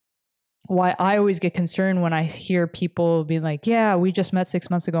why I always get concerned when I hear people be like, yeah, we just met 6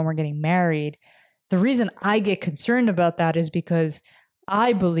 months ago and we're getting married. The reason I get concerned about that is because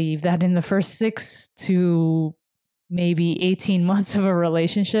I believe that in the first 6 to maybe 18 months of a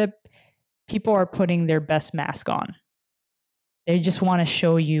relationship, people are putting their best mask on. They just want to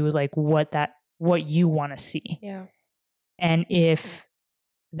show you like what you want to see. Yeah. And if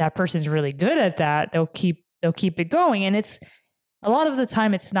that person's really good at that, they'll keep it going. And it's a lot of the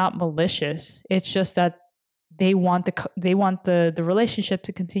time it's not malicious. It's just that they want the relationship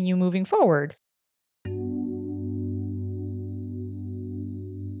to continue moving forward.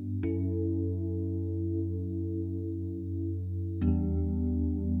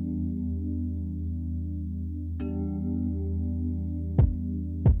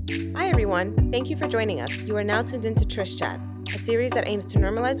 Hi everyone, thank you for joining us. You are now tuned into Trish Chat, a series that aims to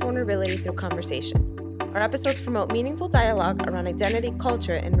normalize vulnerability through conversation. Our episodes promote meaningful dialogue around identity,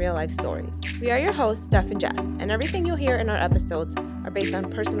 culture, and real-life stories. We are your hosts, Steph and Jess, and everything you'll hear in our episodes are based on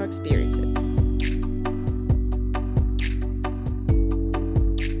personal experiences.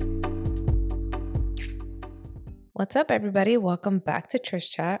 What's up, everybody? Welcome back to Trish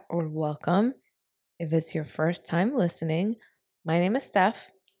Chat, or welcome if it's your first time listening. My name is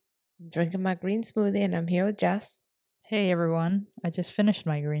Steph. I'm drinking my green smoothie, and I'm here with Jess. Hey everyone, I just finished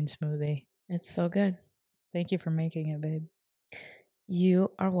my green smoothie. It's so good. Thank you for making it, babe.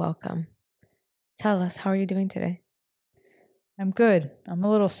 You are welcome. Tell us, how are you doing today? I'm good. I'm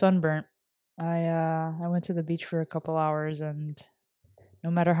a little sunburnt. I went to the beach for a couple hours, and no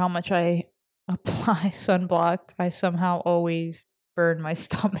matter how much I apply sunblock, I somehow always burn my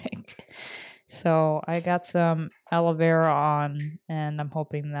stomach. So I got some aloe vera on, and I'm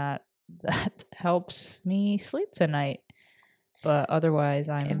hoping that helps me sleep tonight. But otherwise,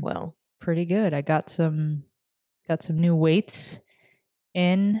 It will. pretty good. I got some new weights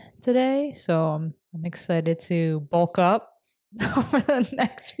in today, so I'm excited to bulk up over the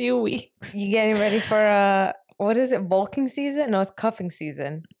next few weeks. You getting ready for what is it, bulking season? No, it's cuffing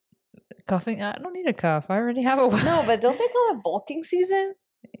season. Cuffing? I don't need a cuff. I already have a one. No, but don't they call it bulking season?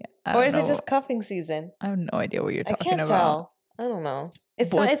 Or is it just cuffing season? I have no idea what you're talking I can't about. tell. I don't know.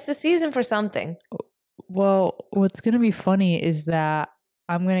 It's the season for something. Well, what's going to be funny is that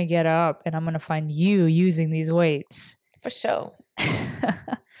I'm going to get up and I'm going to find you using these weights. For sure.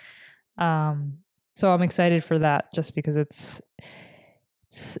 So I'm excited for that just because it's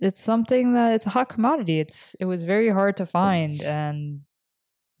something that it's a hot commodity. It was very hard to find, and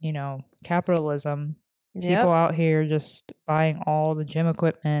capitalism. Yep. People out here just buying all the gym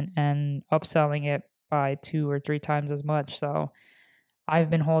equipment and upselling it by 2 or 3 times as much. So I've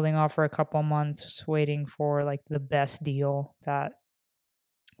been holding off for a couple months waiting for like the best deal that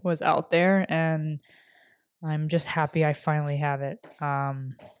was out there, and I'm just happy I finally have it.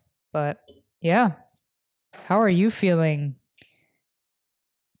 But yeah, how are you feeling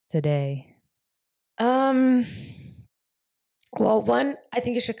today? Well, one, I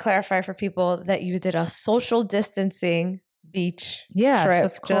think you should clarify for people that you did a social distancing beach trip.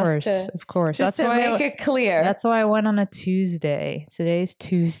 Of course. Just to make it clear. That's why I went on a Tuesday. Today's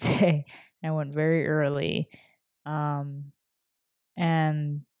Tuesday. I went very early. And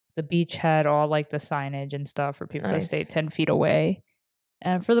the beach had all like the signage and stuff for people to stay 10 feet away.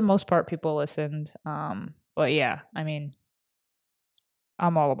 And for the most part, people listened. But yeah, I mean,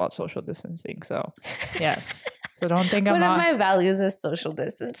 I'm all about social distancing. So yes. So don't think I'm not. One of my values is social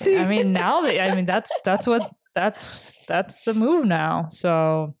distancing. I mean, that's the move now.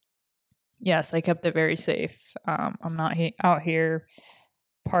 So yes, I kept it very safe. I'm not out here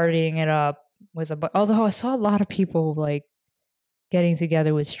partying it up although I saw a lot of people like getting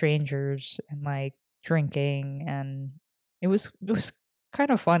together with strangers and like drinking, and it was kind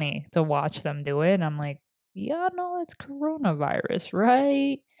of funny to watch them do it. And I'm like, yeah, no, it's coronavirus,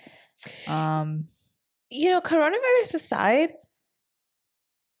 right? Coronavirus aside,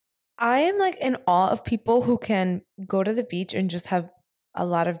 I am like in awe of people who can go to the beach and just have a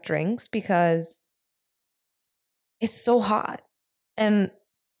lot of drinks because it's so hot and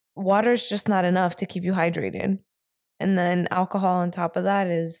water's just not enough to keep you hydrated. And then alcohol on top of that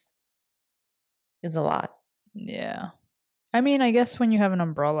is a lot. Yeah. I mean, I guess when you have an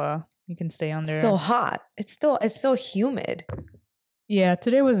umbrella, you can stay under. It's still hot. It's still humid. Yeah,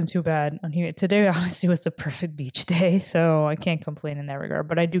 today wasn't too bad. Today, honestly, was the perfect beach day, so I can't complain in that regard.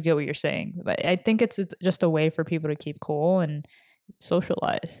 But I do get what you're saying. But I think it's just a way for people to keep cool and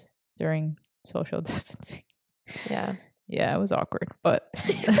socialize during social distancing. Yeah. Yeah, it was awkward, but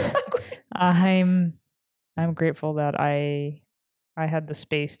I'm grateful that I had the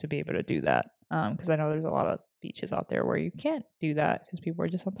space to be able to do that, because I know there's a lot of beaches out there where you can't do that because people are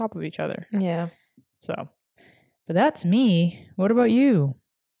just on top of each other. Yeah. So, but that's me. What about you?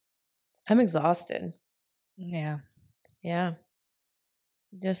 I'm exhausted. Yeah. Yeah.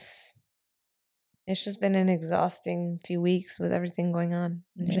 It's just been an exhausting few weeks with everything going on.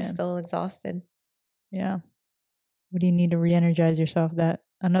 I'm Yeah. just still exhausted. Yeah. What do you need to re-energize yourself? That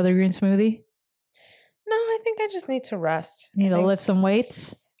another green smoothie? No, I think I just need to rest. Need to lift some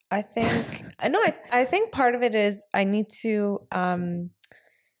weights? I think I think part of it is I need to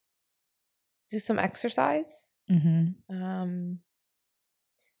do some exercise Mm-hmm.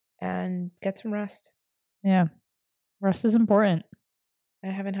 and get some rest. Yeah. Rest is important. I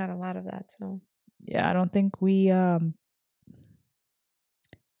haven't had a lot of that, so Yeah, I don't think we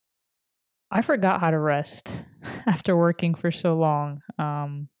I forgot how to rest after working for so long.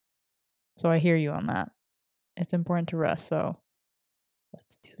 So I hear you on that. It's important to rest, so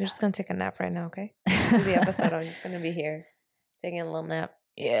let's do we're just gonna take a nap right now, okay? Do the episode. I'm just gonna be here taking a little nap.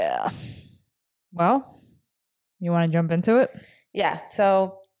 Yeah. Well, you want to jump into it? Yeah.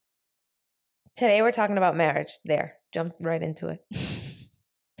 So today we're talking about marriage. There, jumped right into it.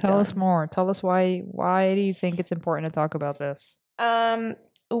 Tell us more. Tell us why do you think it's important to talk about this?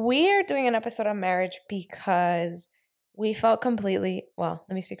 We are doing an episode on marriage because we felt completely, well,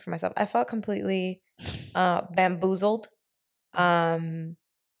 let me speak for myself. I felt completely bamboozled.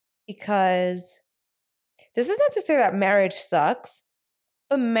 Because this is not to say that marriage sucks,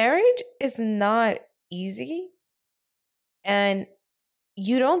 but marriage is not easy. And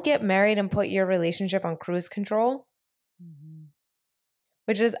you don't get married and put your relationship on cruise control,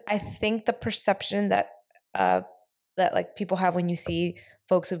 which is, I think, the perception that like people have when you see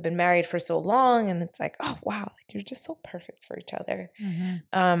folks who've been married for so long, and it's like, oh wow, like you're just so perfect for each other.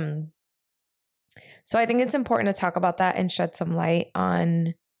 So I think it's important to talk about that and shed some light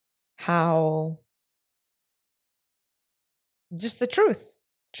on how just the truth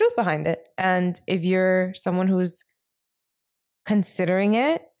behind it. And if you're someone who's considering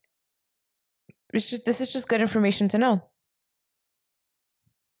it, this is just good information to know.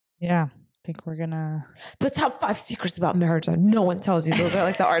 Yeah. I think we're gonna the top 5 secrets about marriage that no one tells you. Those are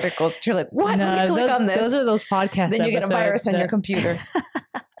like the articles that you're like, what? Let me click on this. Those are those podcasts. Then you get a virus on your computer.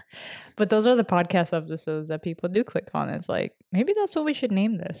 But those are the podcast episodes that people do click on. It's like, maybe that's what we should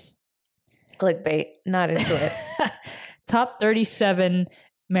name this. Clickbait. Not into it. Top 37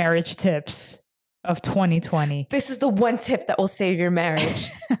 marriage tips of 2020. This is the one tip that will save your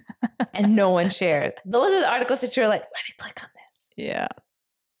marriage. And no one shares. Those are the articles that you're like, let me click on this. Yeah.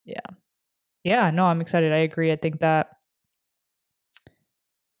 Yeah. Yeah, no, I'm excited. I agree. I think that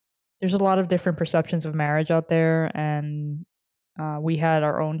there's a lot of different perceptions of marriage out there, and we had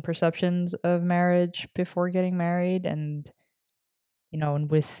our own perceptions of marriage before getting married, and and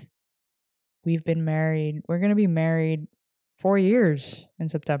we've been married. We're gonna be married 4 years in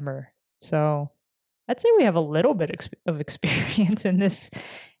September, so I'd say we have a little bit of experience in this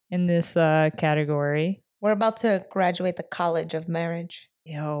category. We're about to graduate the college of marriage.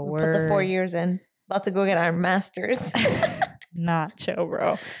 Yo, we'll put the 4 years in. About to go get our masters. Not chill,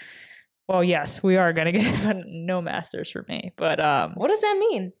 bro. Well, yes, we are gonna get no masters for me, but what does that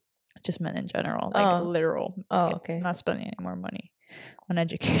mean? Just men in general, like literal. Okay. I'm not spending any more money on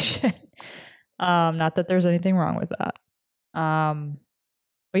education. Not that there's anything wrong with that.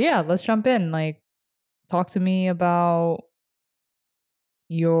 But yeah, let's jump in. Like, talk to me about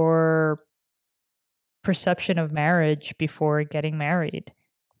your perception of marriage before getting married.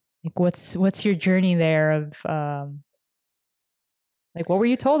 Like, what's your journey there of like, what were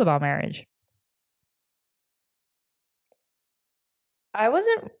you told about marriage? I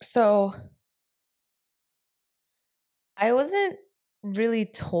wasn't really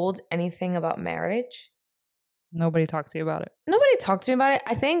told anything about marriage. Nobody talked to you about it. Nobody talked to me about it.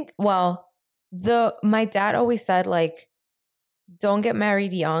 I think, well, my dad always said, like, don't get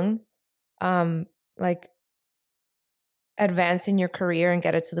married young. Like, advance in your career and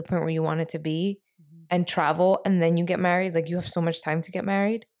get it to the point where you want it to be, and travel, and then you get married. Like, you have so much time to get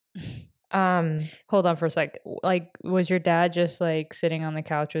married. Hold on for a sec. Like, was your dad just like sitting on the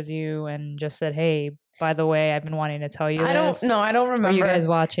couch with you and just said, "Hey, by the way, I've been wanting to tell you this"? I don't remember. Were you guys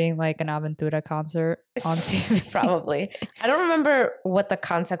watching like an Aventura concert on TV? Probably. I don't remember what the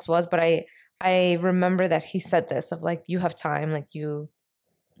context was, but I remember that he said this of like, you have time, like you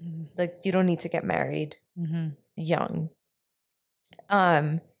don't need to get married young.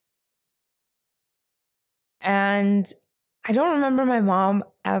 And I don't remember my mom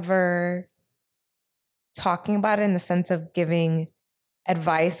ever talking about it in the sense of giving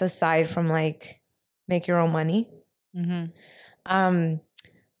advice aside from like, make your own money.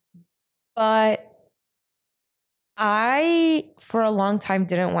 But I, for a long time,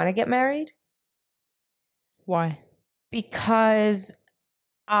 didn't want to get married Why? because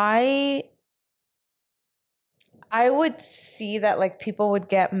I would see that like people would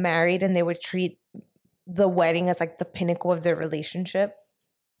get married and they would treat the wedding as like the pinnacle of their relationship.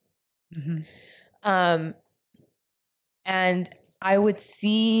 Mm-hmm. And I would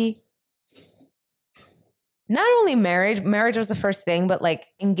see not only marriage was the first thing, but like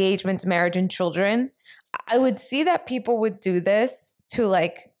engagements, marriage, and children. I would see that people would do this to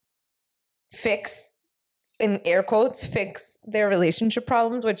like fix, in air quotes, fix their relationship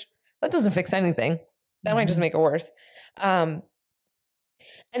problems, which that doesn't fix anything. That might just make it worse. And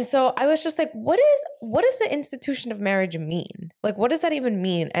so I was just like, what does the institution of marriage mean? Like, what does that even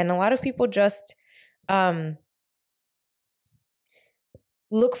mean? And a lot of people just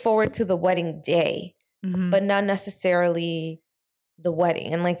look forward to the wedding day, but not necessarily the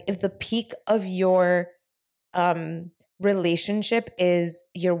wedding. And like, if the peak of your relationship is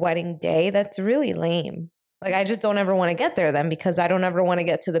your wedding day, that's really lame. Like, I just don't ever want to get there then, because I don't ever want to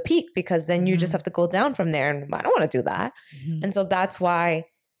get to the peak, because then you just have to go down from there. And I don't want to do that. And so that's why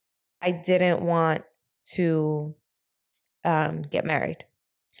I didn't want to get married.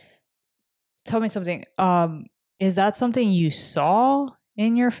 Tell me something. Is that something you saw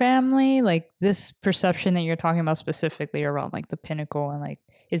in your family? Like this perception that you're talking about specifically around like the pinnacle, and like,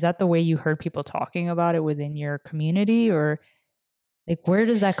 is that the way you heard people talking about it within your community, or like, where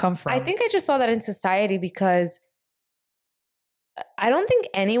does that come from? I think I just saw that in society, because I don't think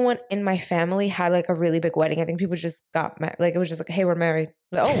anyone in my family had like a really big wedding. I think people just got married. Like, it was just like, hey, we're married.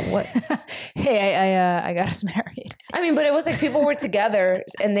 Like, oh, what? Hey, I got us married. I mean, but it was like people were together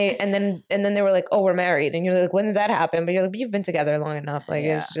and then they were like, oh, we're married. And you're like, when did that happen? But you're like, you've been together long enough. Like,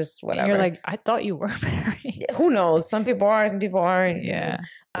 it's just whatever. And you're like, I thought you were married. Who knows? Some people are, some people aren't. Yeah.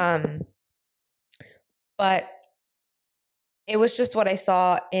 But it was just what I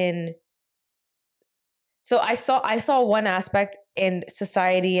saw in. So I saw one aspect in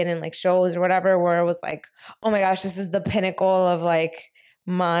society and in like shows or whatever, where it was like, oh my gosh, this is the pinnacle of like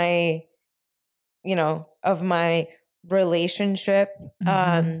my, of my relationship.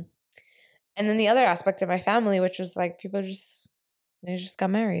 And then the other aspect of my family, which was like people they just got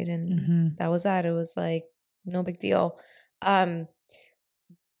married, and that was that. It was like no big deal. But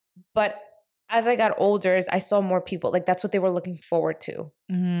as I got older, I saw more people, like that's what they were looking forward to.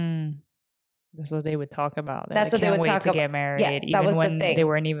 That's what they would talk about. That's what they would talk about. Get married, yeah, even that was when the thing. They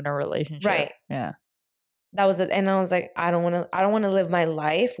weren't even in a relationship. Right. Yeah. That was it. And I was like, I don't want to live my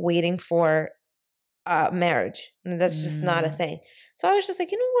life waiting for marriage. And that's just not a thing. So I was just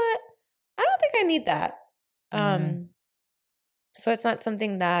like, you know what? I don't think I need that. So it's not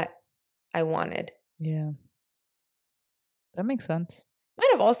something that I wanted. Yeah. That makes sense.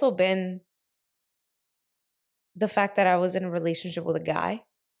 Might have also been the fact that I was in a relationship with a guy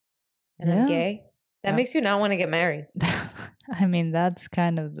and I'm gay. That makes you not want to get married. I mean, that's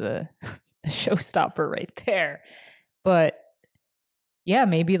kind of the showstopper right there. But yeah,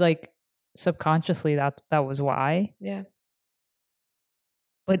 maybe like subconsciously that was why. Yeah.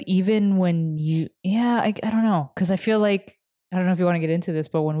 But even when I don't know. Because I feel like, I don't know if you want to get into this,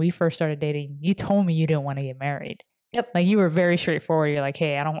 but when we first started dating, you told me you didn't want to get married. Yep. Like you were very straightforward. You're like,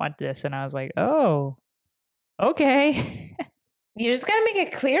 hey, I don't want this. And I was like, oh, okay. You just got to make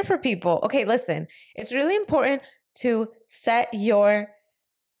it clear for people. Okay, listen, it's really important to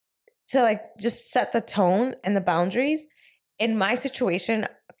just set the tone and the boundaries. In my situation,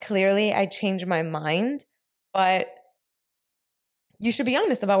 clearly I changed my mind, but you should be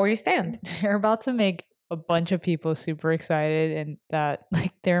honest about where you stand. You're about to make a bunch of people super excited, and that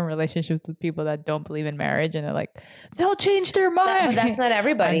like they're in relationships with people that don't believe in marriage, and they're like, they'll change their mind. But that's not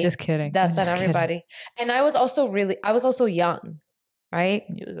everybody. I'm just kidding. That's not everybody. Kidding. And I was also young, right?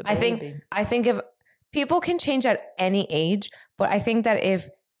 I think if people can change at any age, but I think that if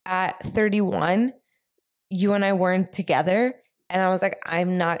at 31, you and I weren't together, and I was like,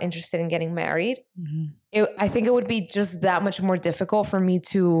 I'm not interested in getting married, I think it would be just that much more difficult for me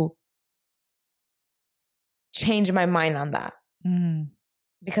to change my mind on that.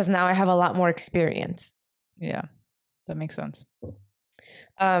 Because now I have a lot more experience. Yeah, that makes sense.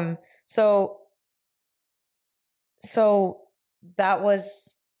 So that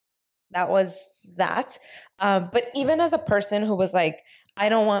was that. But even as a person who was like, I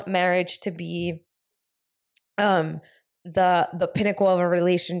don't want marriage to be the pinnacle of a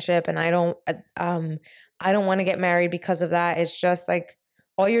relationship, and I don't want to get married because of that. It's just like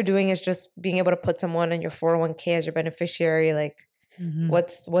all you're doing is just being able to put someone in your 401k as your beneficiary. Like,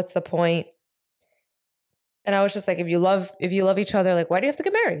 what's the point? And I was just like, if you love each other, like, why do you have to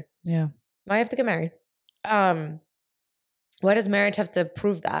get married? Yeah. Why do you have to get married? Why does marriage have to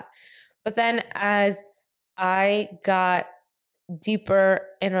prove that? But then as I got deeper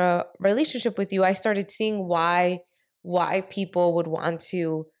in a relationship with you, I started seeing why people would want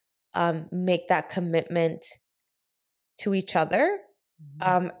to make that commitment to each other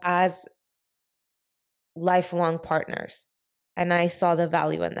as lifelong partners. And I saw the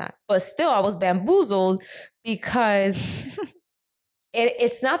value in that. But still, I was bamboozled because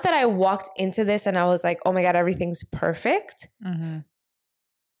it's not that I walked into this and I was like, oh my God, everything's perfect. Mm-hmm.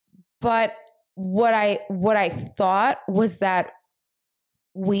 But what I thought was that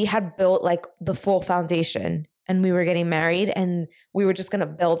we had built like the full foundation and we were getting married and we were just going to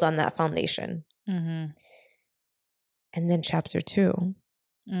build on that foundation. Mm-hmm. And then chapter 2,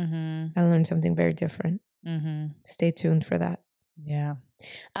 mm-hmm. I learned something very different. Mm-hmm. Stay tuned for that. Yeah.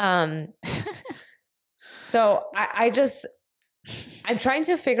 So I'm trying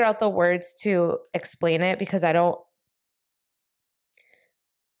to figure out the words to explain it because if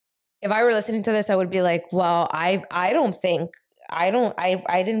I were listening to this, I would be like, well, I didn't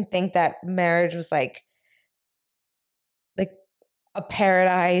think that marriage was like a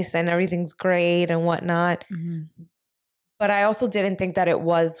paradise and everything's great and whatnot. Mm-hmm. But I also didn't think that it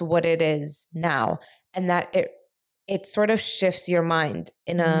was what it is now, and that it sort of shifts your mind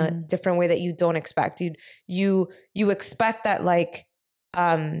in a different way that you don't expect. You expect that like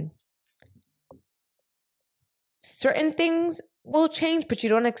certain things will change, but you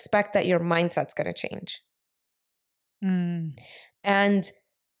don't expect that your mindset's going to change. And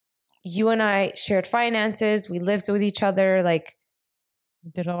you and I shared finances. We lived with each other. Like,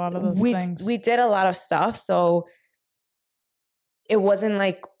 we did a lot of those things. We did a lot of stuff. So it wasn't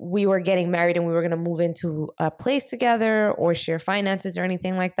like we were getting married and we were going to move into a place together or share finances or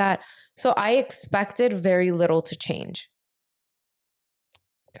anything like that. So I expected very little to change.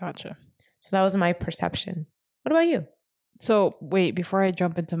 Gotcha. So that was my perception. What about you? So wait, before I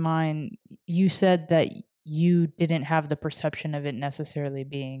jump into mine, you said that you didn't have the perception of it necessarily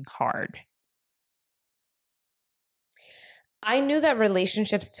being hard. I knew that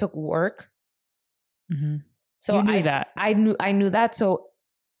relationships took work. Mm-hmm. So you knew that. I knew that. So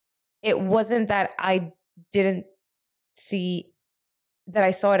it wasn't that I didn't see that I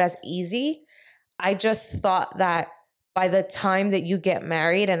saw it as easy. I just thought that by the time that you get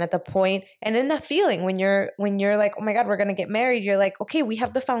married and at the point and in that feeling when you're like, oh my God, we're going to get married. You're like, okay, we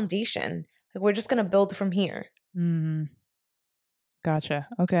have the foundation. Like we're just going to build from here. Mm-hmm. Gotcha.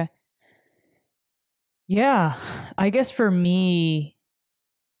 Okay. Yeah. I guess for me,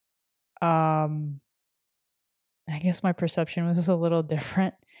 I guess my perception was a little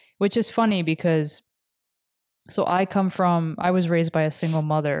different, which is funny because so I was raised by a single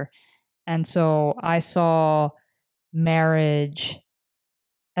mother. And so I saw marriage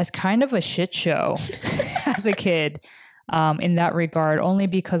as kind of a shit show as a kid in that regard, only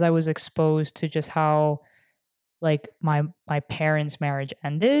because I was exposed to just how like my parents' marriage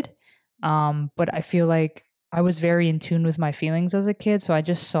ended. But I feel like I was very in tune with my feelings as a kid. So I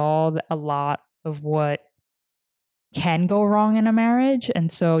just saw a lot of what can go wrong in a marriage. And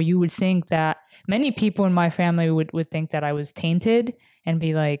so you would think that many people in my family would think that I was tainted and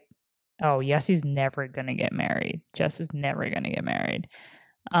be like, oh, Yessie's never going to get married. Jess is never going to get married.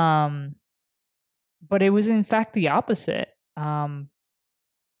 But it was in fact the opposite.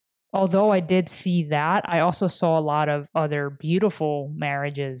 Although I did see that, I also saw a lot of other beautiful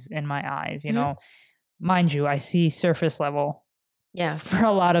marriages in my eyes, you know, mind you, I see surface level. Yeah. For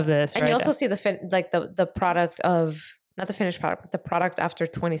a lot of this. And you also see the product of, not the finished product, but the product after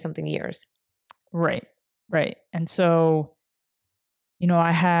 20 something years. Right. Right. And so, you know,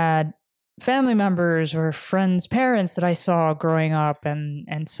 I had family members or friends' parents that I saw growing up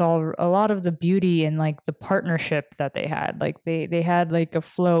and saw a lot of the beauty in like the partnership that they had. Like they had like a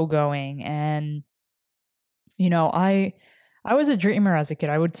flow going. And, you know, I was a dreamer as a kid.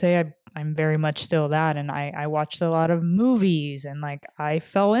 I would say I'm very much still that. And I watched a lot of movies and like I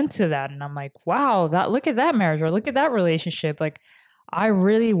fell into that. And I'm like, wow, look at that marriage or look at that relationship. Like I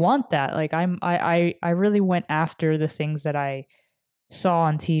really want that. Like I really went after the things that I saw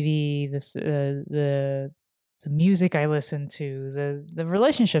on TV, the music I listened to, the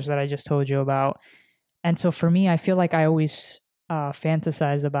relationships that I just told you about. And so for me, I feel like I always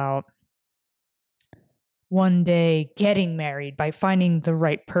fantasize about one day getting married by finding the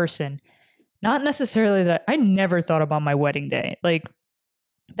right person. Not necessarily that I never thought about my wedding day. Like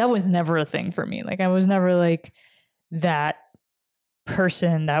that was never a thing for me. Like I was never like that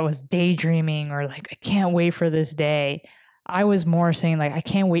person that was daydreaming or like, I can't wait for this day. I was more saying like, I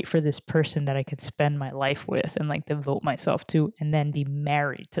can't wait for this person that I could spend my life with and like devote myself to and then be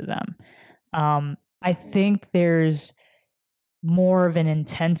married to them. I think there's more of an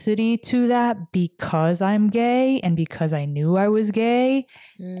intensity to that because I'm gay and because I knew I was gay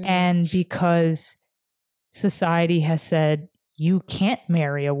and because society has said you can't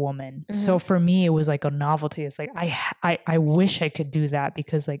marry a woman. So for me, it was like a novelty. It's like I wish I could do that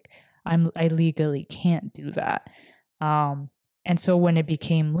because like I legally can't do that. And so when it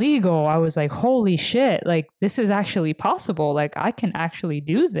became legal, I was like, holy shit, like this is actually possible. Like I can actually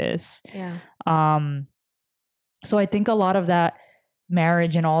do this. Yeah. So I think a lot of that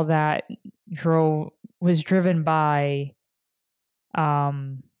marriage and all that was driven by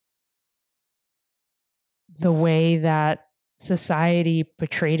the way that society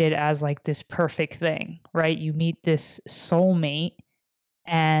portrayed it as like this perfect thing, right? You meet this soulmate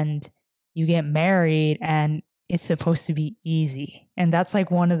and you get married and it's supposed to be easy. And that's like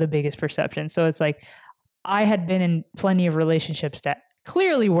one of the biggest perceptions. So it's like I had been in plenty of relationships that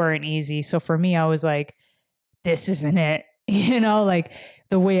clearly weren't easy. So for me, I was like, this isn't it. Like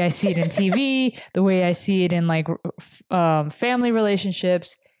the way I see it in TV, the way I see it in like family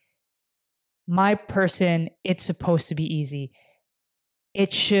relationships. My person, it's supposed to be easy. They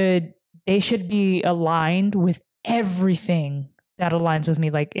should be aligned with everything that aligns with me,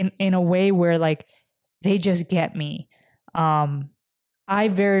 like in a way where like they just get me. I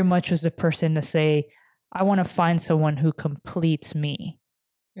very much was the person to say, I want to find someone who completes me,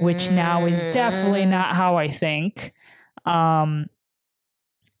 which now is definitely not how I think. And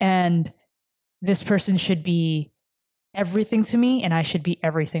this person should be everything to me and I should be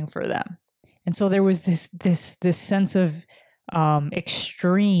everything for them. And so there was this sense of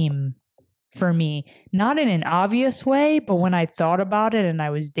extreme for me, not in an obvious way, but when I thought about it and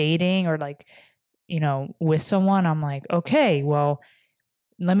I was dating or like, with someone, I'm like, okay, well,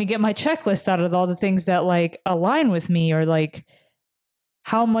 let me get my checklist out of all the things that like align with me, or like,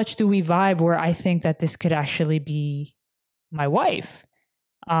 how much do we vibe where I think that this could actually be my wife?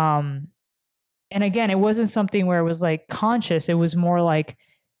 And again, it wasn't something where it was like conscious. It was more like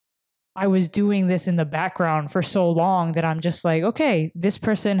I was doing this in the background for so long that I'm just like, okay, this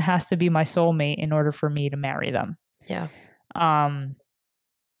person has to be my soulmate in order for me to marry them. Yeah.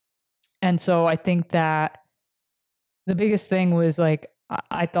 And so I think that the biggest thing was like,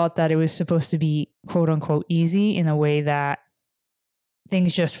 I thought that it was supposed to be quote unquote easy in a way that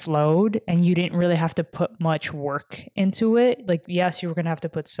things just flowed and you didn't really have to put much work into it. Like, yes, you were going to have to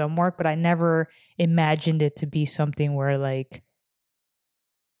put some work, but I never imagined it to be something where like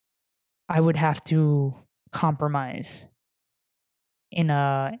I would have to compromise in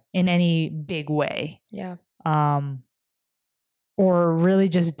any big way. Yeah. Or really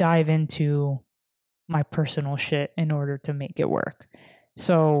just dive into my personal shit in order to make it work.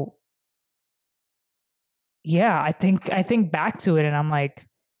 So yeah, I think back to it and I'm like,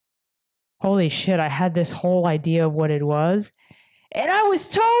 holy shit, I had this whole idea of what it was and I was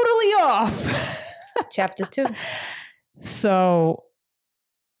totally off. Chapter 2. So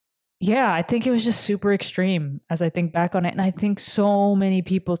yeah, I think it was just super extreme as I think back on it. And I think so many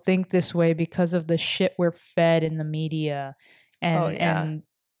people think this way because of the shit we're fed in the media and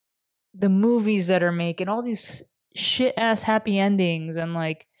the movies that are making all these shit ass happy endings. And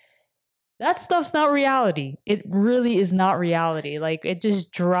like, that stuff's not reality. It really is not reality. Like, it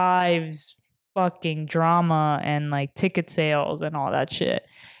just drives fucking drama and like ticket sales and all that shit.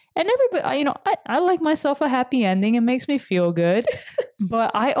 And everybody, I like myself a happy ending. It makes me feel good.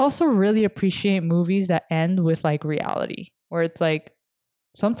 But I also really appreciate movies that end with like reality, where it's like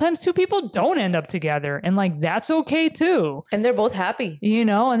sometimes two people don't end up together and like that's okay too. And they're both happy.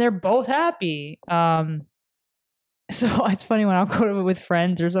 And they're both happy. So it's funny when I'll go to it with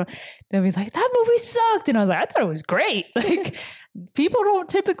friends or something, they'll be like, that movie sucked. And I was like, I thought it was great. Like, people don't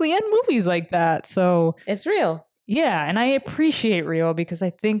typically end movies like that. So it's real. Yeah. And I appreciate real because I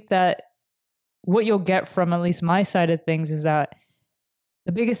think that what you'll get from at least my side of things is that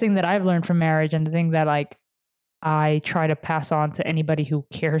the biggest thing that I've learned from marriage and the thing that like I try to pass on to anybody who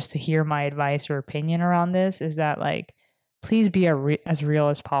cares to hear my advice or opinion around this is that like, please be as real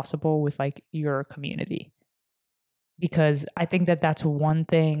as possible with like your community. Because I think that that's one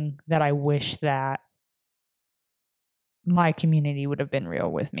thing that I wish that my community would have been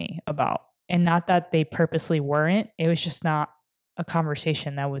real with me about. And not that they purposely weren't. It was just not a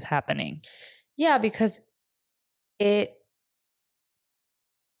conversation that was happening. Yeah, because it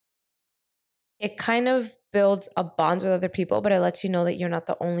kind of builds a bond with other people, but it lets you know that you're not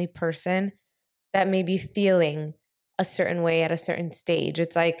the only person that may be feeling a certain way at a certain stage.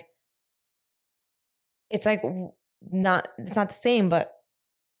 It's not the same, but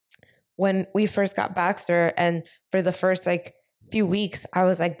when we first got Baxter and for the first like few weeks, I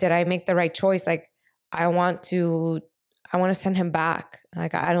was like, did I make the right choice? Like, I want to I want to send him back.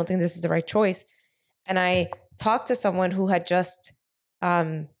 Like, I don't think this is the right choice. And I talked to someone who had just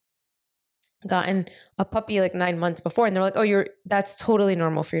gotten a puppy like 9 months before. And they're like, oh, that's totally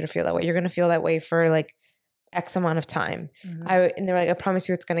normal for you to feel that way. You're going to feel that way for like X amount of time. And they're like, I promise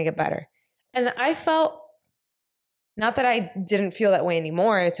you it's going to get better. And I felt, not that I didn't feel that way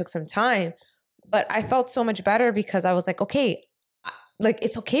anymore. It took some time, but I felt so much better because I was like, okay, like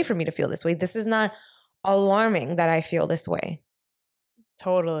it's okay for me to feel this way. This is not alarming that I feel this way.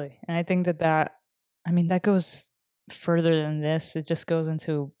 Totally. And I think that goes further than this. It just goes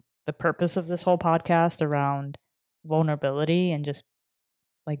into the purpose of this whole podcast around vulnerability and just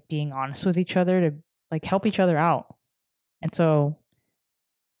like being honest with each other to like help each other out. And so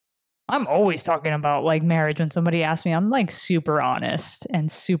I'm always talking about like marriage when somebody asks me. I'm like super honest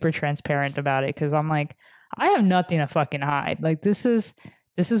and super transparent about it because I'm like, I have nothing to fucking hide. Like this is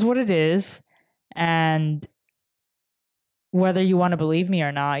what it is. And whether you want to believe me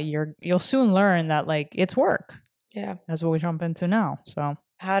or not, you'll soon learn that like it's work. Yeah. That's what we jump into now. So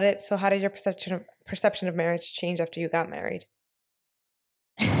how did your perception of marriage change after you got married?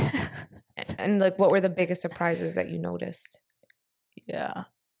 And like what were the biggest surprises that you noticed? Yeah.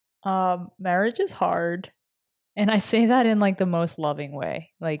 Marriage is hard. And I say that in like the most loving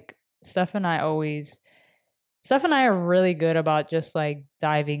way. Like Steph and I are really good about just like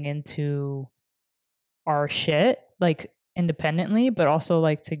diving into our shit, like independently, but also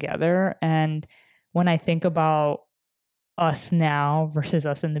like together. And when I think about us now versus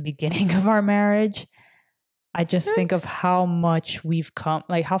us in the beginning of our marriage, I just think of how much we've come,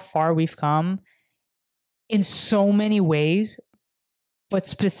 like how far we've come in so many ways, but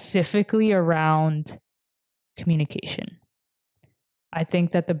specifically around communication. I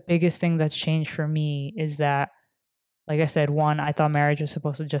think that the biggest thing that's changed for me is that, like I said, one, I thought marriage was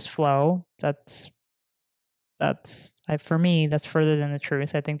supposed to just flow. For me, that's further than the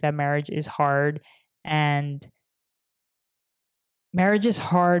truth. I think that marriage is hard, and marriage is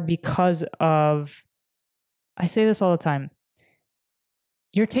hard because of, I say this all the time,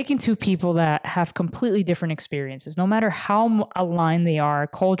 you're taking two people that have completely different experiences, no matter how aligned they are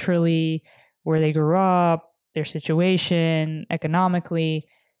culturally, where they grew up, their situation, economically,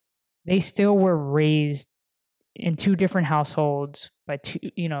 they still were raised in two different households by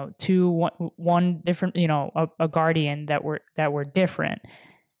one different, a guardian that were different.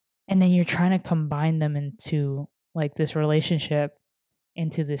 And then you're trying to combine them into like this relationship,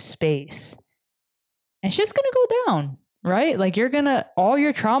 into this space. And it's just going to go down, right? Like all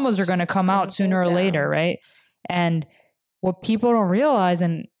your traumas are going to come out sooner or later, right? And what people don't realize,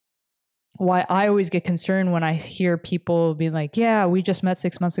 and why I always get concerned when I hear people be like, yeah, we just met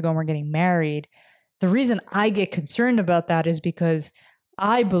 6 months ago and we're getting married. The reason I get concerned about that is because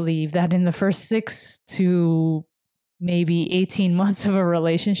I believe that in the first 6 to maybe 18 months of a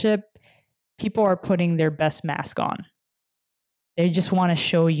relationship, people are putting their best mask on. They just want to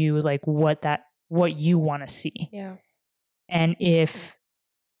show you like what you want to see. Yeah. And if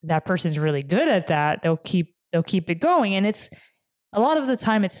that person's really good at that, they'll keep it going. And it's a lot of the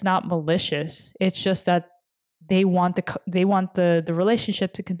time it's not malicious. It's just that they want the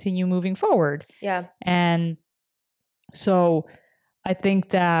relationship to continue moving forward. Yeah. And so I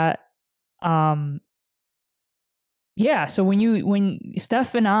think that so when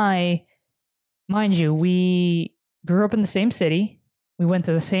Steph and I, mind you, we grew up in the same city. We went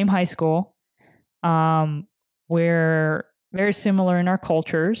to the same high school. We're very similar in our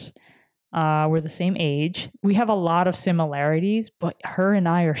cultures. We're the same age. We have a lot of similarities, but her and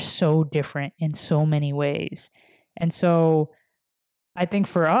I are so different in so many ways. And so I think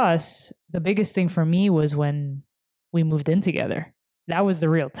for us, the biggest thing for me was when we moved in together. That was the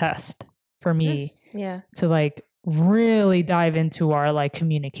real test for me. Yeah. To like really dive into our like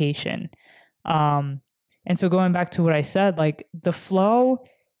communication. And so going back to what I said, like the flow,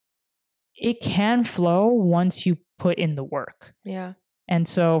 it can flow once you put in the work. Yeah. And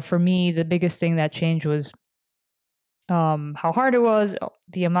so for me, the biggest thing that changed was how hard it was,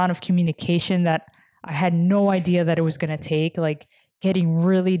 the amount of communication that I had no idea that it was going to take, like getting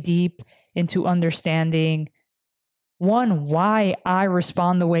really deep into understanding, one, why I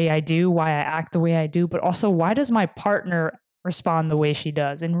respond the way I do, why I act the way I do, but also why does my partner respond the way she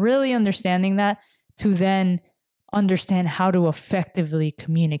does? And really understanding that to then understand how to effectively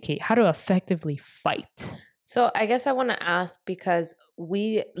communicate, how to effectively fight. So I guess I want to ask, because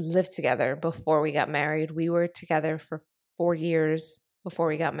we lived together before we got married. We were together for 4 years before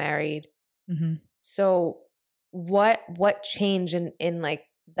we got married. Mm-hmm. So what changed in like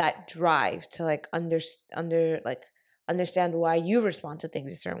that drive to like understand why you respond to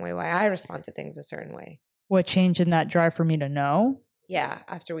things a certain way, why I respond to things a certain way? What changed in that drive for me to know? Yeah,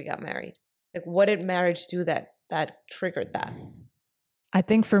 after we got married. Like, what did marriage do that triggered that? I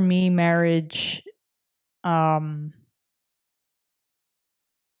think for me, marriage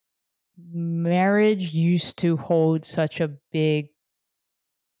used to hold such a big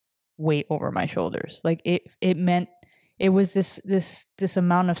weight over my shoulders. Like it meant it was this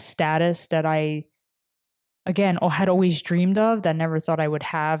amount of status that I again had always dreamed of, that never thought I would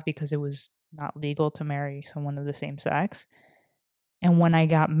have because it was not legal to marry someone of the same sex. And when I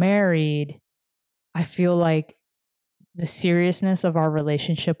got married, I feel like the seriousness of our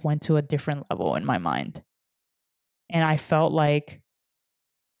relationship went to a different level in my mind. And I felt like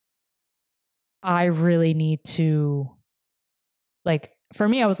I really need to, like, for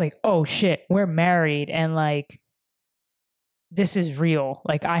me, I was like, oh shit, we're married and like, this is real.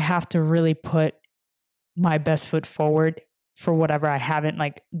 Like, I have to really put my best foot forward for whatever I haven't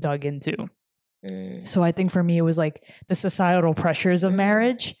like dug into. So I think for me, it was like the societal pressures of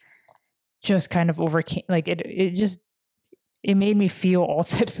marriage just kind of overcame, like it made me feel all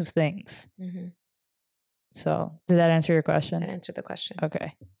types of things. So did that answer your question? That answered the question.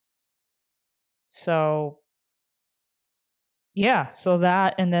 Okay. So yeah, so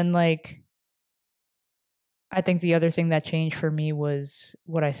that, and then like, I think the other thing that changed for me was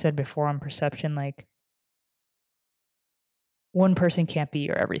what I said before on perception. Like, one person can't be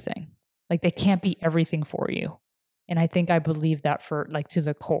your everything. Like, they can't be everything for you. And I think I believe that for like to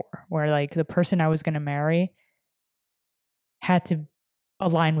the core, where like the person I was going to marry had to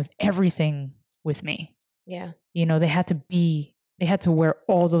align with everything with me. Yeah. You know, they had to wear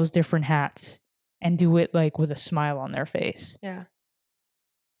all those different hats and do it like with a smile on their face. Yeah.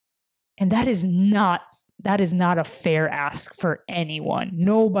 And that is not a fair ask for anyone.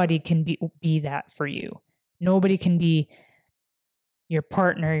 Nobody can be that for you. Nobody can be your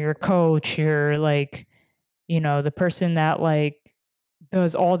partner, your coach, your like, you know, the person that like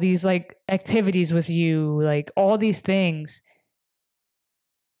does all these like activities with you, like all these things,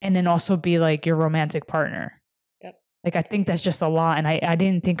 and then also be like your romantic partner. Yep. Like, I think that's just a lot. And I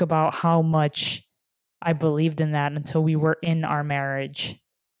didn't think about how much I believed in that until we were in our marriage.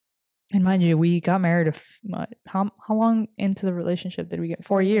 And mind you, we got married how long into the relationship did we get?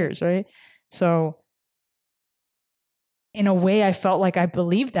 4 years, right? So in a way, I felt like I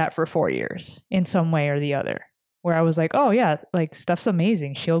believed that for 4 years in some way or the other, where I was like, oh yeah, like Steph's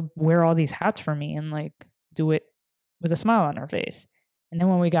amazing. She'll wear all these hats for me and like do it with a smile on her face. And then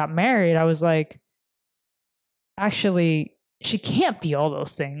when we got married, I was like, actually, she can't be all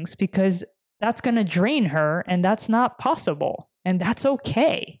those things because that's going to drain her and that's not possible. And that's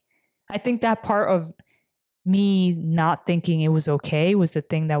okay. I think that part of me not thinking it was okay was the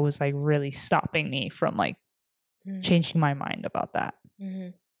thing that was like really stopping me from like changing my mind about that.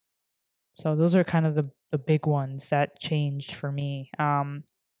 So those are kind of the big ones that changed for me.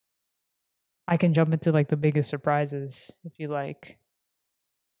 I can jump into like the biggest surprises if you like,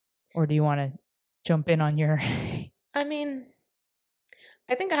 or do you want to jump in on your? I mean,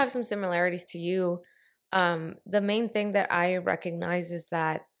 I think I have some similarities to you. The main thing that I recognize is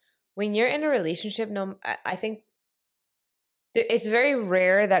that when you're in a relationship, I think it's very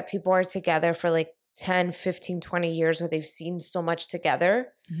rare that people are together for like 10, 15, 20 years where they've seen so much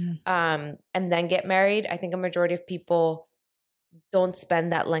together and then get married. I think a majority of people don't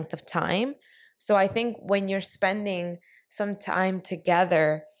spend that length of time. So I think when you're spending some time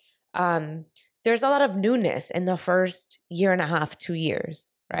together, there's a lot of newness in the first year and a half, 2 years,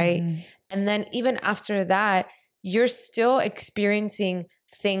 right? And then even after that, you're still experiencing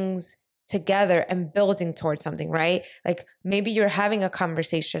things together and building towards something, right? Like maybe you're having a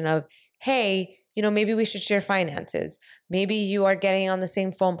conversation of, hey, you know, maybe we should share finances. Maybe you are getting on the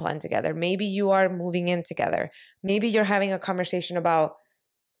same phone plan together. Maybe you are moving in together. Maybe you're having a conversation about,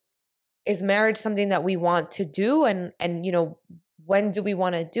 is marriage something that we want to do? And you know, when do we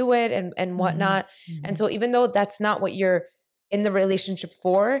want to do it and whatnot? And so even though that's not what you're in the relationship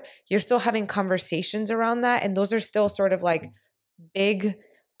for, you're still having conversations around that. And those are still sort of like big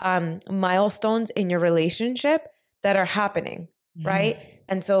milestones in your relationship that are happening, right?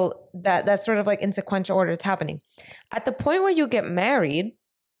 And so that's sort of like in sequential order it's happening. At the point where you get married,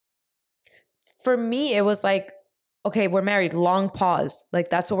 for me, it was like, okay, we're married, long pause. Like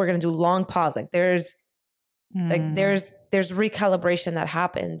that's what we're gonna do, long pause. Like there's recalibration that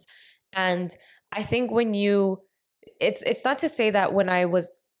happens. And I think when it's not to say that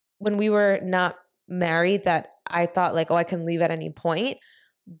when we were not married that I thought like, oh, I can leave at any point.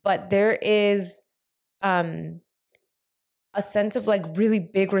 But there is a sense of like really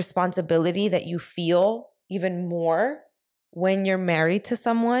big responsibility that you feel even more when you're married to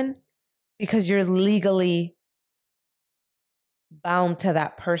someone, because you're legally bound to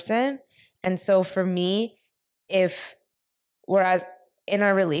that person. And so for me, whereas in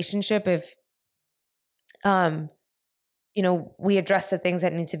our relationship, if we address the things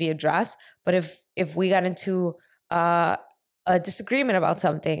that need to be addressed, but if we got into a disagreement about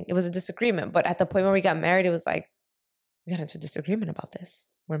something, it was a disagreement. But at the point where we got married, it was like, we got into a disagreement about this.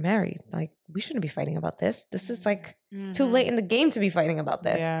 We're married. Like, we shouldn't be fighting about this. This is like too late in the game to be fighting about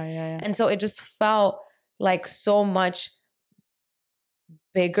this. Yeah. And so it just felt like so much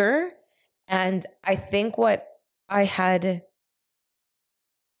bigger. And I think it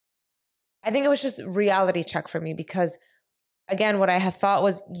was just reality check for me, because again, what I had thought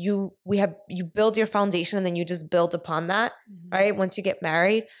was you build your foundation and then you just build upon that, right? Once you get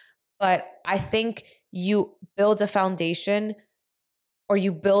married. But I think you build a foundation, or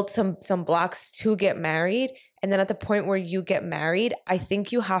you build some blocks to get married. And then at the point where you get married, I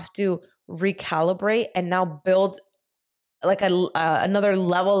think you have to recalibrate and now build like another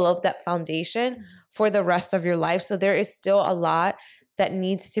level of that foundation for the rest of your life. So there is still a lot that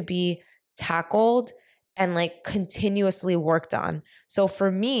needs to be tackled and like continuously worked on. So for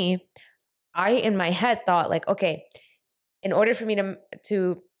me, I in my head thought like, okay, in order for me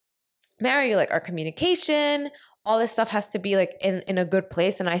to marry you, like our communication, all this stuff has to be like in a good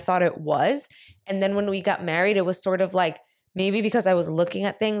place. And I thought it was. And then when we got married, it was sort of like, maybe because I was looking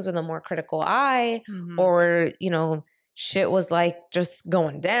at things with a more critical eye, or, shit was like just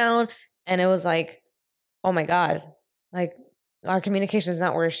going down. And it was like, oh my God, like our communication is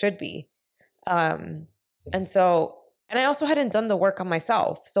not where it should be. And I also hadn't done the work on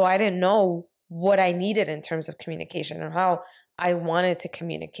myself. So I didn't know what I needed in terms of communication or how I wanted to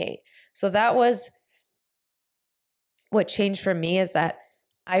communicate. So that was what changed for me, is that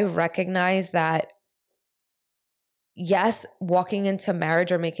I recognize that, yes, walking into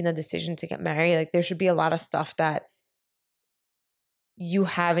marriage or making the decision to get married, like there should be a lot of stuff that you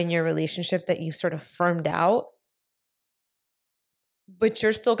have in your relationship that you sort of firmed out, but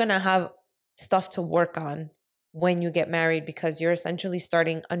you're still going to have stuff to work on when you get married, because you're essentially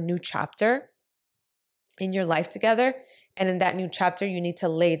starting a new chapter in your life together. And in that new chapter, you need to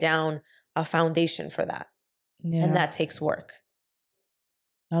lay down a foundation for that. Yeah. And that takes work.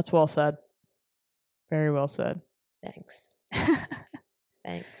 That's well said. Very well said. Thanks.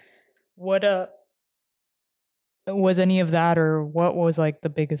 Thanks. What was any of that, or what was like the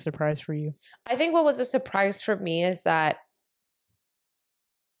biggest surprise for you? I think what was a surprise for me is that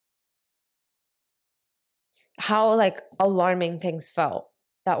how like alarming things felt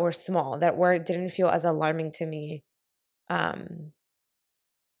that were small, that didn't feel as alarming to me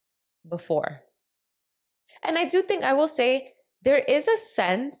before. And I do think, I will say, there is a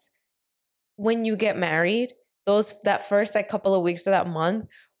sense when you get married, that first like couple of weeks of that month,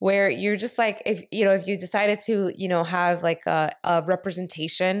 where you're just like, if you decided to, have like a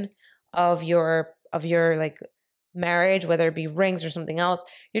representation of your like marriage, whether it be rings or something else,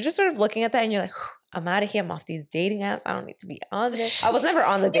 you're just sort of looking at that and you're like, I'm out of here. I'm off these dating apps. I don't need to be on this. I was never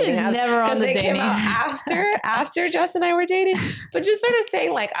on the dating apps. Never on the dating. They came out after Justin and I were dating. But just sort of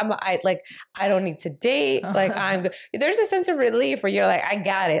saying like, I don't need to date. Like I'm good. There's a sense of relief where you're like, I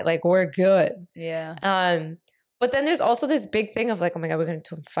got it. Like we're good. Yeah. But then there's also this big thing of like, oh my God, we got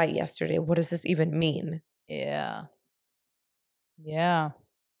into a fight yesterday. What does this even mean? Yeah. Yeah.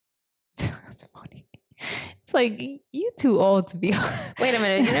 That's funny. It's like, you too old to be. Wait a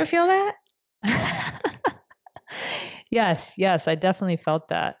minute. You didn't feel that? Yes, I definitely felt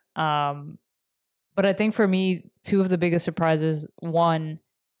that. But I think for me, two of the biggest surprises, one,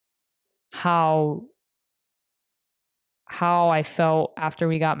 how I felt after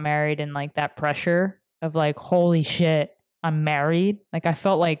we got married, and like that pressure of like, holy shit, I'm married. Like I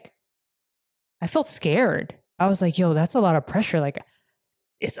felt scared. I was like, yo, that's a lot of pressure. Like,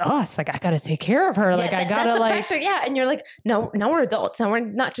 it's us. Like, I got to take care of her. Like, I got to like pressure. Yeah. And you're like, no, now we're adults. Now we're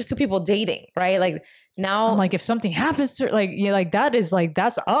not just two people dating. Right. Like now, I'm like, if something happens to her, like, yeah, like that is like,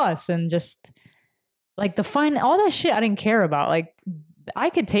 that's us. And just like all that shit I didn't care about. Like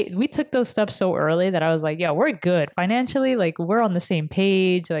we took those steps so early that I was like, yeah, we're good financially. Like we're on the same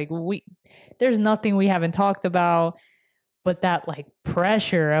page. Like there's nothing we haven't talked about. But that like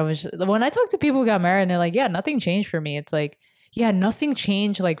pressure, when I talk to people who got married and they're like, yeah, nothing changed for me. It's like, yeah, nothing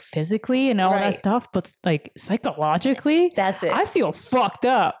changed like physically and all that stuff, but like psychologically, that's it. I feel fucked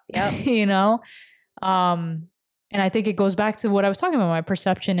up. Yep. And I think it goes back to what I was talking about, my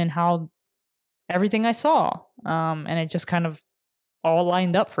perception and how everything I saw. And it just kind of all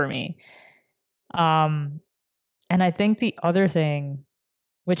lined up for me. And I think the other thing,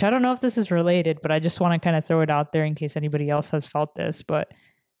 which I don't know if this is related, but I just want to kind of throw it out there in case anybody else has felt this, but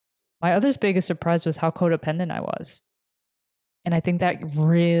My other biggest surprise was how codependent I was. And I think that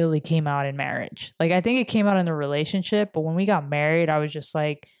really came out in marriage. Like, I think it came out in the relationship, but when we got married, I was just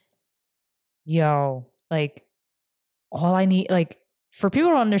like, yo, like, all I need, like, for people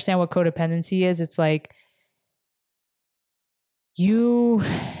to understand what codependency is, it's like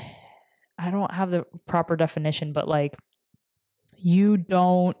I don't have the proper definition, but like, you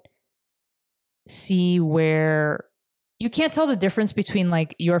don't see where you can't tell the difference between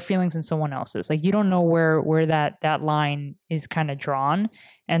like your feelings and someone else's. Like, you don't know where that line is kind of drawn.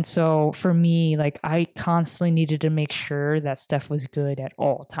 And so for me, like, I constantly needed to make sure that Steph was good at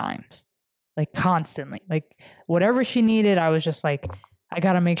all times. Like, constantly. Like, whatever she needed, I was just like, I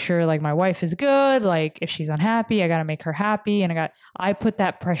got to make sure like my wife is good. Like, if she's unhappy, I got to make her happy. And I put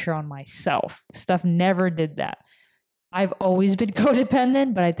that pressure on myself. Steph never did that. I've always been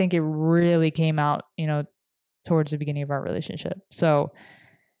codependent, but I think it really came out, towards the beginning of our relationship. So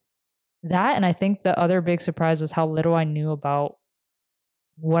that, and I think the other big surprise was how little I knew about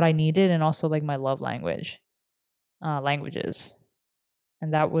what I needed, and also like my love languages.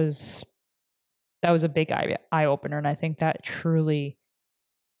 And that was a big eye opener. And I think that truly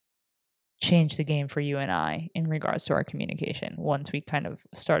changed the game for you and I in regards to our communication once we kind of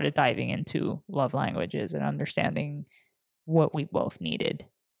started diving into love languages and understanding what we both needed.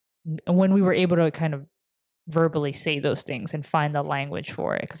 And when we were able to kind of verbally say those things and find the language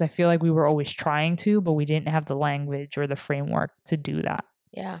for it, because I feel like we were always trying to, but we didn't have the language or the framework to do that.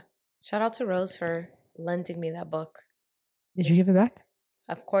 Yeah. Shout out to Rose for lending me that book. Did you give it back?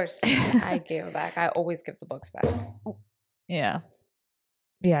 Of course. I gave it back. I always give the books back. Yeah.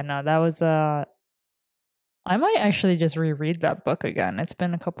 Yeah, no, that was I might actually just reread that book again. It's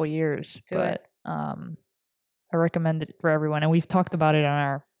been a couple years. Do it. I recommend it for everyone. And we've talked about it on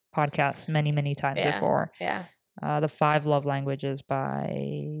our podcast many, many times before. Yeah. The 5 Love Languages by,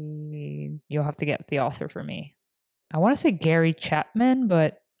 you'll have to get the author for me. I want to say Gary Chapman,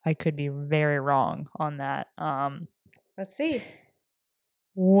 but I could be very wrong on that. Let's see.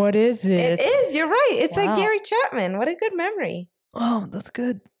 What is it? It is. You're right. It's by Gary Chapman. What a good memory. Oh, that's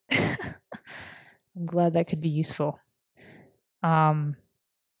good. I'm glad that could be useful. But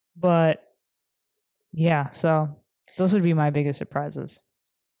yeah, so those would be my biggest surprises.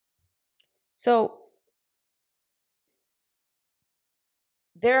 So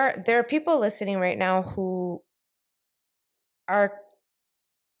there are people listening right now who are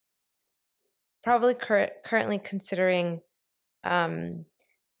probably currently considering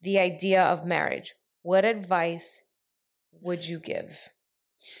the idea of marriage. What advice would you give?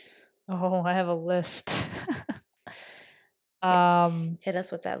 Oh, I have a list. Hit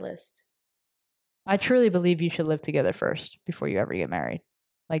us with that list. I truly believe you should live together first before you ever get married.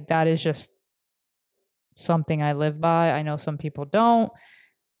 Like, that is just something I live by. I know some people don't.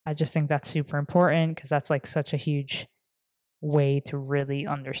 I just think that's super important because that's like such a huge way to really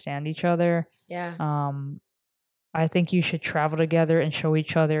understand each other. Yeah. I think you should travel together and show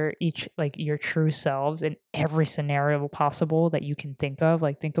each other like your true selves in every scenario possible that you can think of.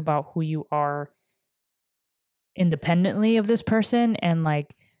 Like, think about who you are independently of this person and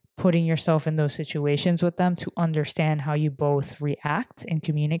like putting yourself in those situations with them to understand how you both react and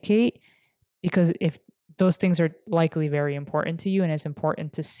communicate. Because if those things are likely very important to you, and it's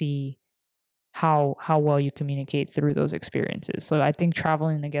important to see how well you communicate through those experiences. So I think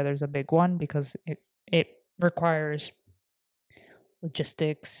traveling together is a big one because it requires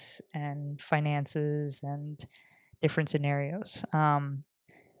logistics and finances and different scenarios.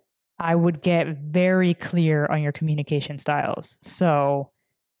 I would get very clear on your communication styles. So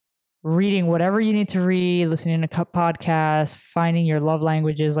reading whatever you need to read, listening to podcasts, finding your love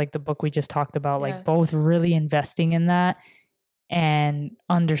languages, like the book we just talked about, like both really investing in that and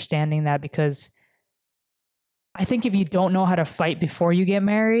understanding that, because I think if you don't know how to fight before you get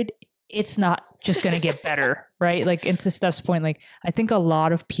married, it's not just going to get better, right? Like, and to Steph's point, like, I think a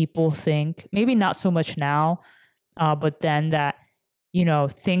lot of people think, maybe not so much now, but then that,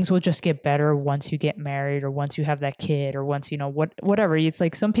 things will just get better once you get married or once you have that kid or once, whatever. It's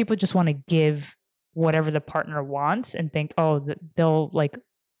like some people just want to give whatever the partner wants and think, oh, they'll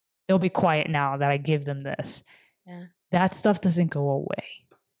be quiet now that I give them this. Yeah. That stuff doesn't go away.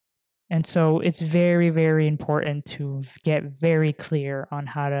 And so it's very, very important to get very clear on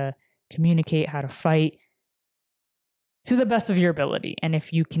how to communicate, how to fight to the best of your ability. And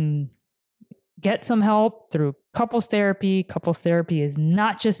if you can get some help through couples therapy is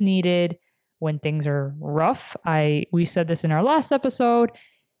not just needed when things are rough. We said this in our last episode.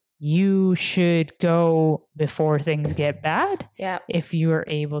 You should go before things get bad. Yeah. If you are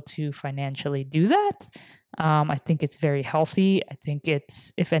able to financially do that. I think it's very healthy. I think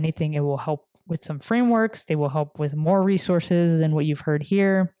it's, if anything, it will help with some frameworks. They will help with more resources than what you've heard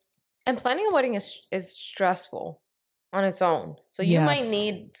here. And planning a wedding is stressful on its own. So you might Yes.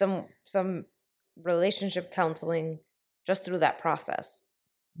 need some relationship counseling just through that process.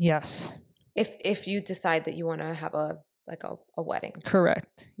 Yes. If you decide that you want to have a wedding.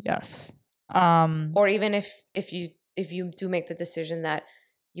 Correct. Yes. Or even if you do make the decision that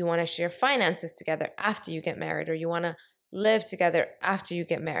you want to share finances together after you get married, or you want to live together after you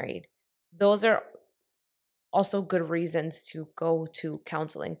get married. Those are also good reasons to go to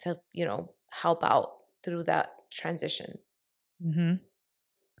counseling to, help out through that transition. Mm-hmm.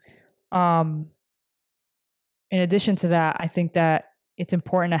 In addition to that, I think that it's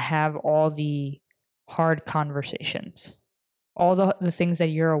important to have all the hard conversations, all the things that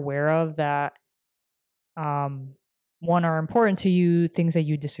you're aware of that, one, are important to you, things that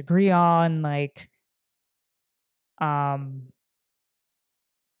you disagree on, like,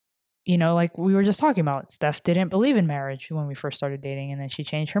 like we were just talking about, Steph didn't believe in marriage when we first started dating, and then she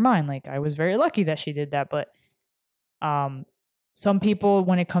changed her mind. Like, I was very lucky that she did that. But some people,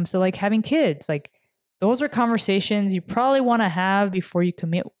 when it comes to like having kids, like, those are conversations you probably want to have before you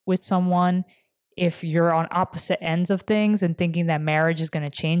commit with someone. If you're on opposite ends of things and thinking that marriage is going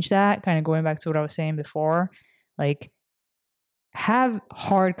to change that, kind of going back to what I was saying before, like, have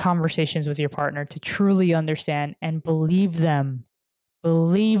hard conversations with your partner to truly understand and believe them.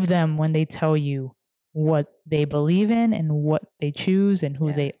 Believe them when they tell you what they believe in and what they choose and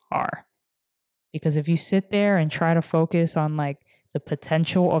who they are. Because if you sit there and try to focus on like the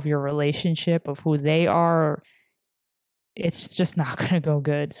potential of your relationship, of who they are, it's just not going to go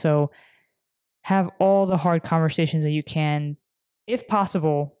good. So have all the hard conversations that you can, if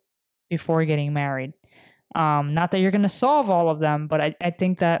possible, before getting married. Not that you're going to solve all of them, but I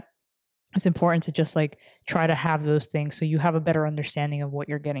think that it's important to just like try to have those things so you have a better understanding of what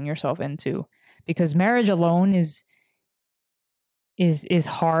you're getting yourself into. Because marriage alone is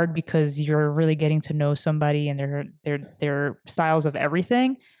hard because you're really getting to know somebody and their styles of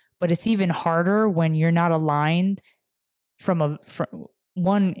everything. But it's even harder when you're not aligned from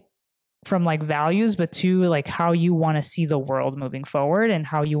one, from like values, but two, like how you want to see the world moving forward and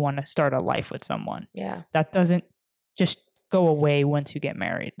how you want to start a life with someone. Yeah. That doesn't just go away once you get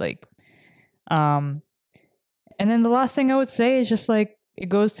married. Like, and then the last thing I would say is just like, it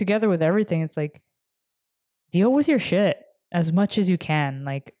goes together with everything. It's like, deal with your shit as much as you can.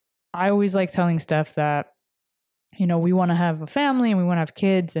 Like, I always like telling Steph that, we want to have a family and we want to have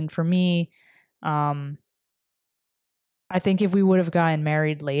kids. And for me, I think if we would have gotten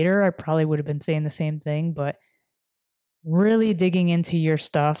married later, I probably would have been saying the same thing, but really digging into your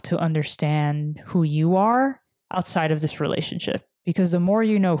stuff to understand who you are outside of this relationship. Because the more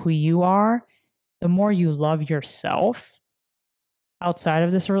you know who you are, the more you love yourself outside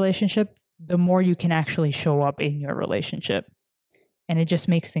of this relationship, the more you can actually show up in your relationship. And it just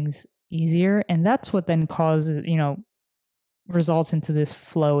makes things easier. And that's what then causes, results into this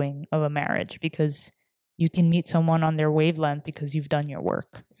flowing of a marriage, because you can meet someone on their wavelength because you've done your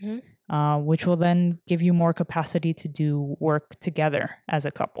work, which will then give you more capacity to do work together as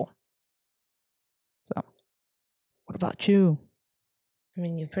a couple. So, what about you? I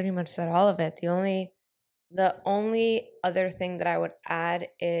mean, you pretty much said all of it. The only other thing that I would add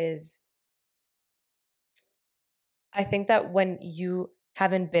is I think that when you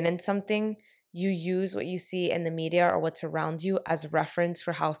haven't been in something, you use what you see in the media or what's around you as reference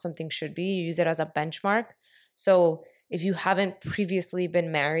for how something should be. You use it as a benchmark. So if you haven't previously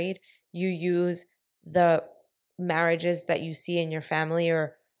been married, you use the marriages that you see in your family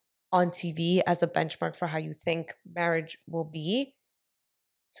or on TV as a benchmark for how you think marriage will be.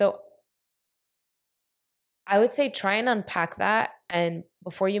 So I would say try and unpack that. And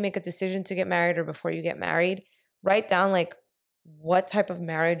before you make a decision to get married or before you get married, write down like what type of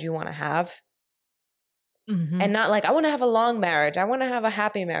marriage you want to have. Mm-hmm. And not like, I want to have a long marriage. I want to have a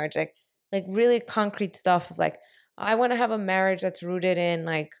happy marriage. Like really concrete stuff of like, I want to have a marriage that's rooted in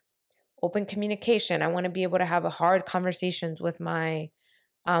like open communication. I want to be able to have a hard conversations with my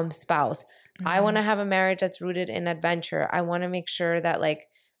spouse. I want to have a marriage that's rooted in adventure. I want to make sure that like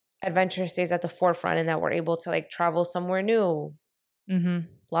adventure stays at the forefront and that we're able to like travel somewhere new.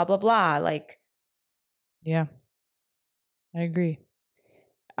 Blah, blah, blah. Like, yeah, I agree.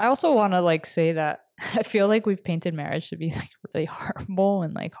 I also want to like say that I feel like we've painted marriage to be like really horrible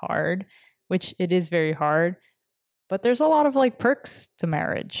and like hard, which it is very hard. But there's a lot of like perks to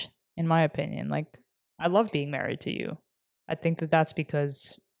marriage, in my opinion. Like, I love being married to you. I think that that's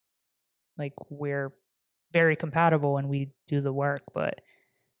because like we're very compatible and we do the work. But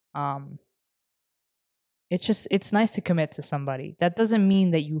it's nice to commit to somebody. That doesn't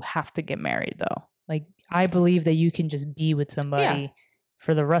mean that you have to get married though. Like I believe that you can just be with somebody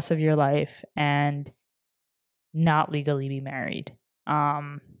for the rest of your life and not legally be married.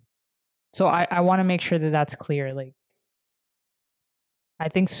 So I want to make sure that that's clear. Like I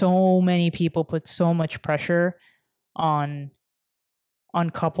think so many people put so much pressure on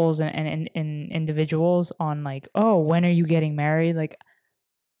couples and individuals on like, oh, when are you getting married? Like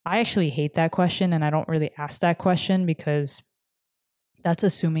I actually hate that question and I don't really ask that question because that's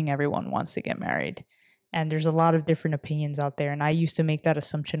assuming everyone wants to get married. And there's a lot of different opinions out there. And I used to make that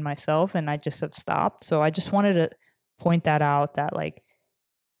assumption myself and I just have stopped. So I just wanted to point that out that like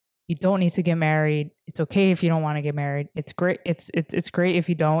you don't need to get married. It's okay if you don't want to get married. It's great. It's great if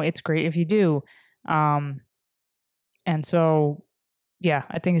you don't. It's great if you do. And so yeah,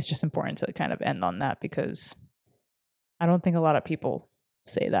 I think it's just important to kind of end on that because I don't think a lot of people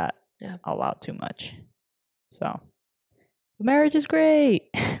say that out loud too much. So marriage is great.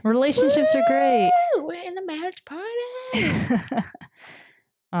 Relationships are great. We're in a marriage party.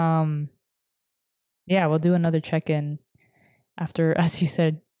 Yeah, we'll do another check-in after, as you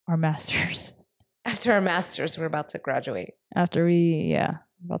said, our masters. After our masters, we're about to graduate. After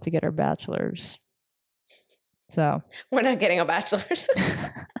about to get our bachelors. So we're not getting a bachelor's.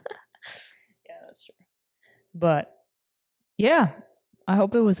 Yeah, that's true. But yeah, I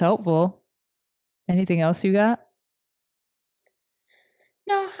hope it was helpful. Anything else you got?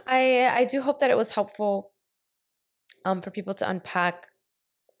 No, I do hope that it was helpful for people to unpack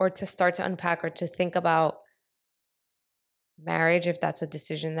or to start to unpack or to think about marriage if that's a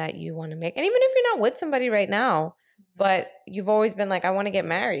decision that you want to make. And even if you're not with somebody right now, but you've always been like, I want to get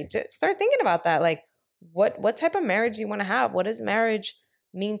married, just start thinking about that. Like what type of marriage do you want to have? What does marriage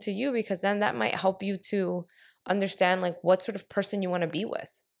mean to you? Because then that might help you to understand like what sort of person you want to be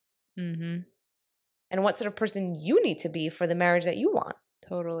with. Mm-hmm. And what sort of person you need to be for the marriage that you want.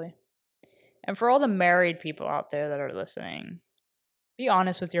 Totally. And for all the married people out there that are listening, be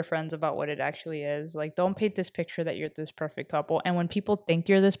honest with your friends about what it actually is. Like, don't paint this picture that you're this perfect couple. And when people think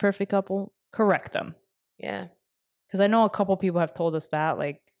you're this perfect couple, correct them. Yeah. Because I know a couple people have told us that,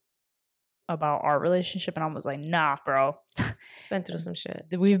 like, about our relationship. And I was like, nah, bro. Been through some shit.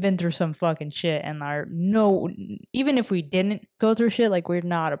 We've been through some fucking shit. And even if we didn't go through shit, like, we're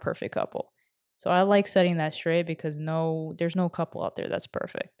not a perfect couple. So I like setting that straight because there's no couple out there that's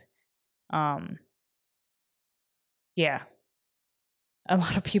perfect. Yeah. A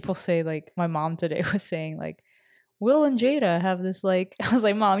lot of people say, like, my mom today was saying, like, Will and Jada have this, like, I was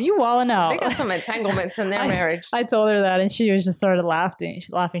like, Mom, you walling out. They got some entanglements in their marriage. I told her that and she was just started laughing. She's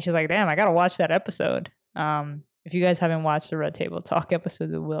like, damn, I got to watch that episode. If you guys haven't watched the Red Table Talk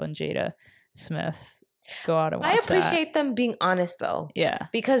episode with Will and Jada Smith, go out and watch that. I appreciate them being honest, though. Yeah.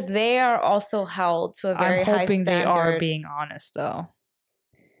 Because they are also held to a very high standard. I'm hoping they are being honest, though.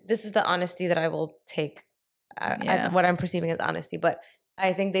 This is the honesty that I will take as what I'm perceiving as honesty. But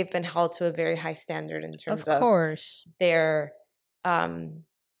I think they've been held to a very high standard in terms of course. Their, I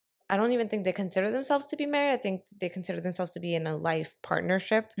don't even think they consider themselves to be married. I think they consider themselves to be in a life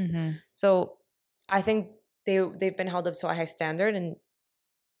partnership. Mm-hmm. So I think they've been held up to a high standard. And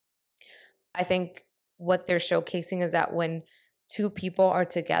I think what they're showcasing is that when two people are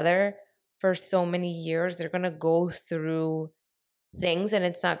together for so many years, they're going to go through things and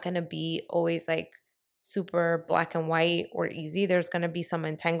it's not going to be always like super black and white or easy. There's going to be some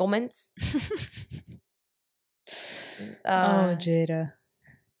entanglements. Oh, Jada.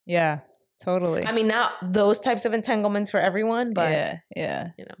 Yeah, totally. I mean, not those types of entanglements for everyone, but yeah.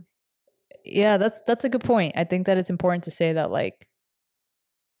 You know. Yeah, that's a good point. I think that it's important to say that like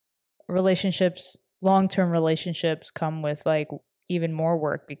relationships, long-term relationships come with like even more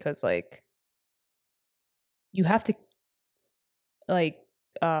work because like you have to like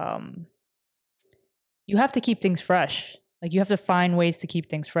you have to keep things fresh. Like you have to find ways to keep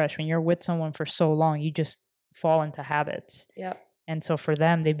things fresh. When you're with someone for so long, you just fall into habits. Yep. And so for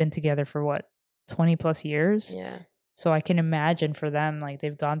them, they've been together for what, 20 plus years? Yeah. So I can imagine for them, like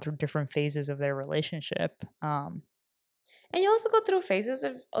they've gone through different phases of their relationship. And you also go through phases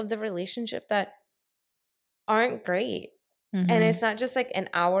of the relationship that aren't great. Mm-hmm. And it's not just like an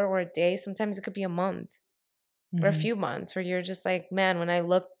hour or a day. Sometimes it could be a month or a few months where you're just like, man, when I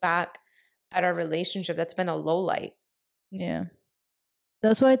look back at our relationship, that's been a low light. Yeah.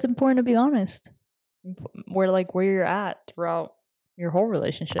 That's why it's important to be honest. Where you're at throughout your whole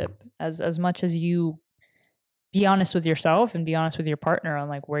relationship. As much as you be honest with yourself and be honest with your partner on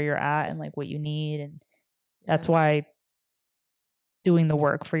like where you're at and like what you need. And that's why doing the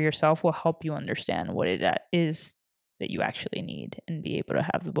work for yourself will help you understand what it is that you actually need and be able to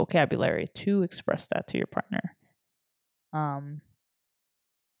have the vocabulary to express that to your partner.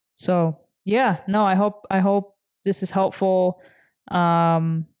 So yeah, no, I hope this is helpful.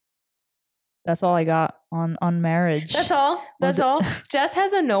 That's all I got on marriage. That's all. That's all. Jess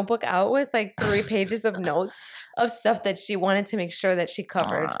has a notebook out with like 3 pages of notes of stuff that she wanted to make sure that she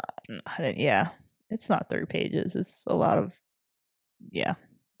covered. Yeah, it's not 3 pages. It's a lot of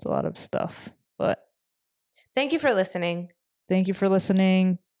stuff. But thank you for listening. Thank you for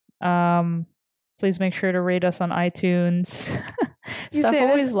listening. Please make sure to rate us on iTunes. You say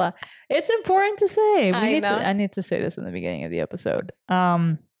always it's important to say. I need to say this in the beginning of the episode.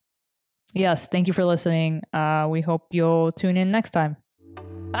 Yes, thank you for listening. We hope you'll tune in next time.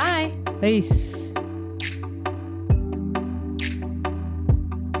 Bye. Peace.